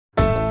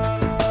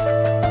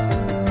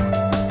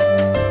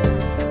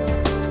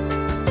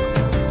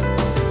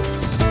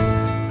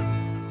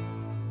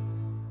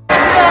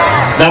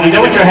Now we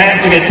don't want your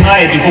hands to get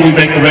tired before we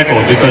break the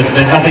record, because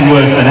there's nothing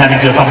worse than having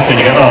to do a puppet show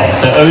and you go, oh,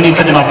 so only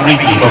put them up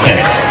briefly, okay.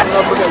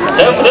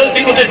 So for those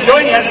people just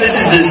joining us, this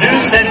is the Zoo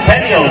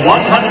Centennial,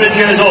 100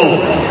 years old.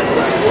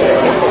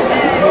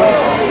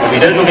 We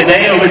don't look a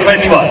day over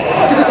 21.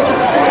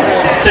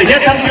 So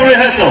here comes your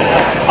rehearsal.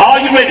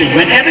 Are you ready?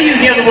 Whenever you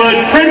hear the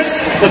word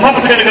Prince, the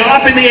puppets are going to go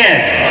up in the air.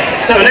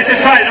 So let's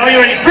just try it. Are you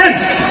ready?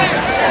 Prince!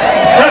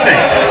 Perfect.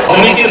 So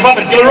when you see the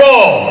puppets, go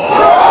roar.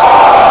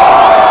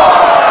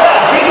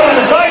 People on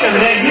the side over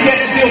there, you get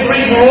to feel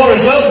free to roar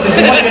as well, because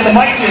we want to get the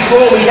mightiest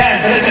roar we can.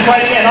 So let's just try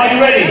it again. Are you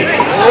ready?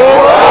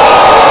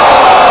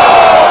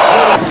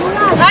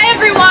 Hi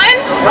everyone.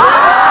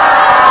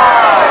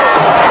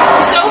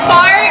 So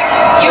far,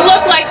 you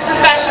look like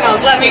professionals,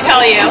 let me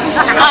tell you.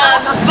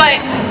 But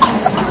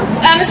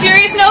on a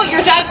serious note, your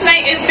job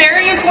tonight is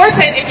very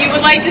important if you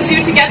would like the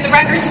zoo to get the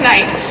record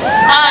tonight.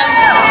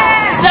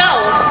 So,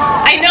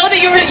 I know that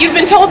you've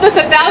been told this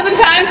 1,000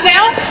 times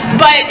now,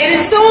 but it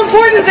is so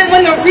important that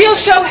when the real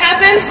show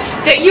happens,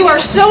 that you are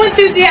so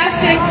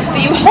enthusiastic,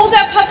 that you hold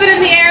that puppet in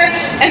the air,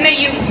 and that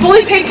you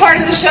fully take part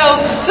in the show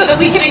so that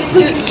we can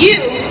include you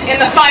in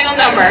the final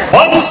number.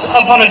 Once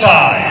upon a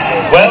time,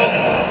 well,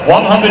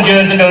 100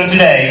 years ago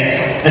today,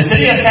 the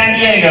city of San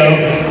Diego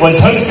was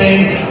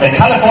hosting the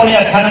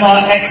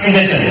California-Panama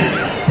Exposition.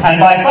 And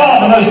by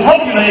far the most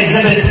popular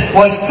exhibit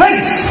was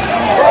Prince,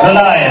 the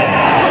lion.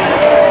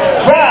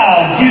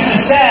 Crowds used to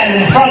stand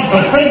in front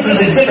of Prince's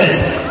exhibit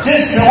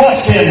just to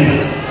watch him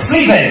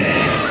sleeping.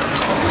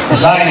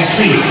 His lion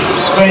sleep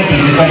 20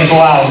 to 24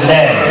 hours a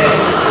day.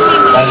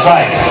 That's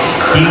right,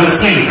 he would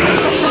sleep.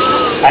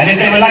 And if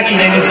they were lucky,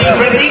 they would see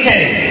Prince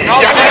eating.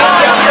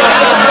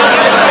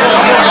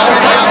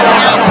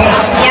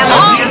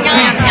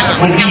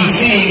 Would be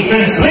seeing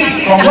Prince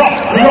leap from rock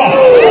to rock.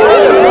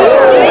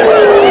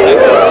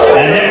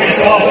 And every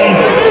so often,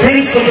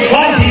 Prince would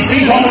plant his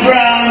feet on the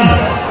ground,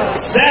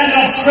 stand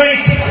up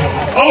straight,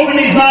 open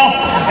his mouth,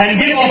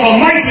 and give off a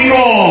mighty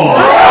roar.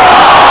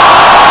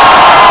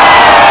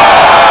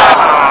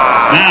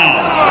 Now,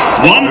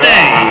 one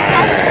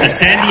day, a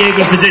San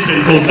Diego physician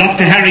called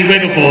Dr. Harry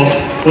Weatherford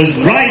was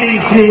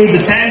riding through the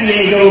San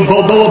Diego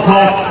Balboa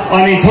Park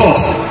on his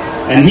horse.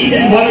 And he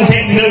wasn't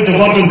taking note of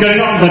what was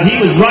going on, but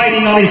he was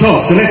riding on his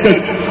horse. So let's go.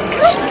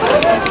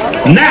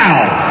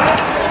 Now!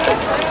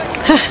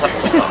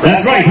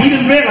 That's right, he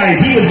didn't realize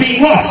he was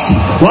being watched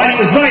while he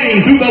was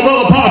riding through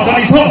Balboa Park on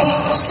his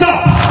horse.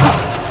 Stop!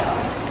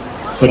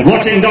 But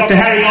watching Dr.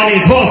 Harry on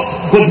his horse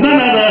was none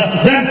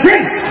other than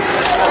Prince!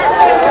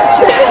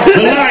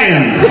 The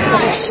lion.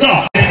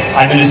 Stop!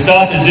 I'm going to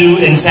start a zoo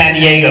in San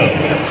Diego.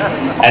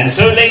 And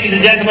so, ladies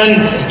and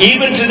gentlemen,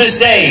 even to this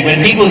day,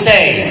 when people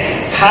say,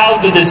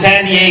 how did the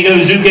San Diego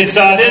Zoo get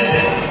started?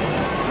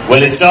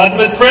 Well, it started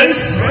with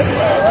Prince,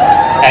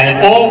 and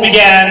it all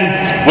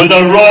began with a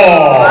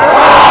roar.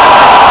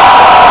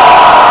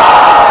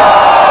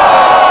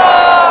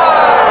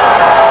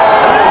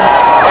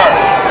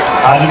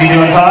 How did we do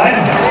in time?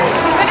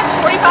 2 minutes,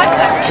 45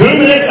 seconds. 2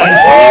 minutes and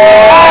 45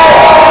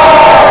 seconds.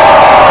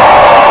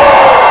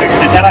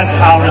 To tell us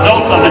our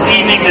results of this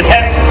evening's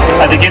attempt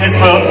at the Guinness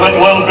World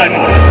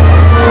Record.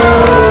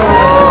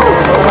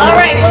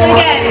 Alright, well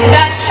again,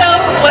 that show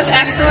was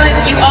excellent.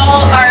 You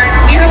all are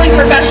nearly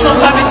professional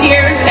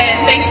puppeteers, and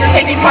thanks for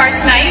taking part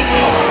tonight.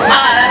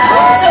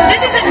 So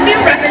this is a new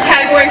record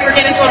category for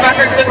Guinness World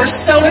Records that we're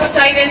so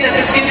excited that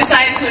the zoo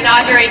decided to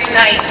inaugurate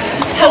tonight.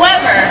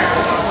 However,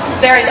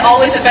 there is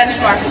always a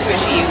benchmark to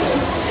achieve.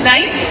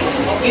 Tonight,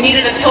 you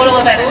needed a total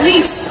of at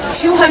least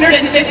 250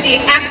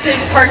 active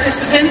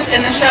participants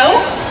in the show.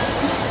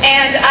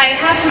 And I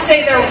have to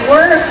say there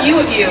were a few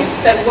of you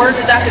that were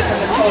deducted from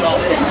the total.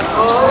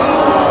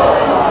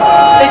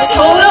 The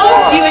total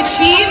you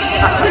achieved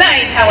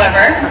tonight,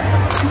 however,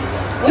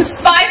 was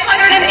 508.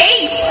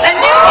 A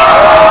new Guinness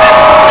World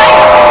Record.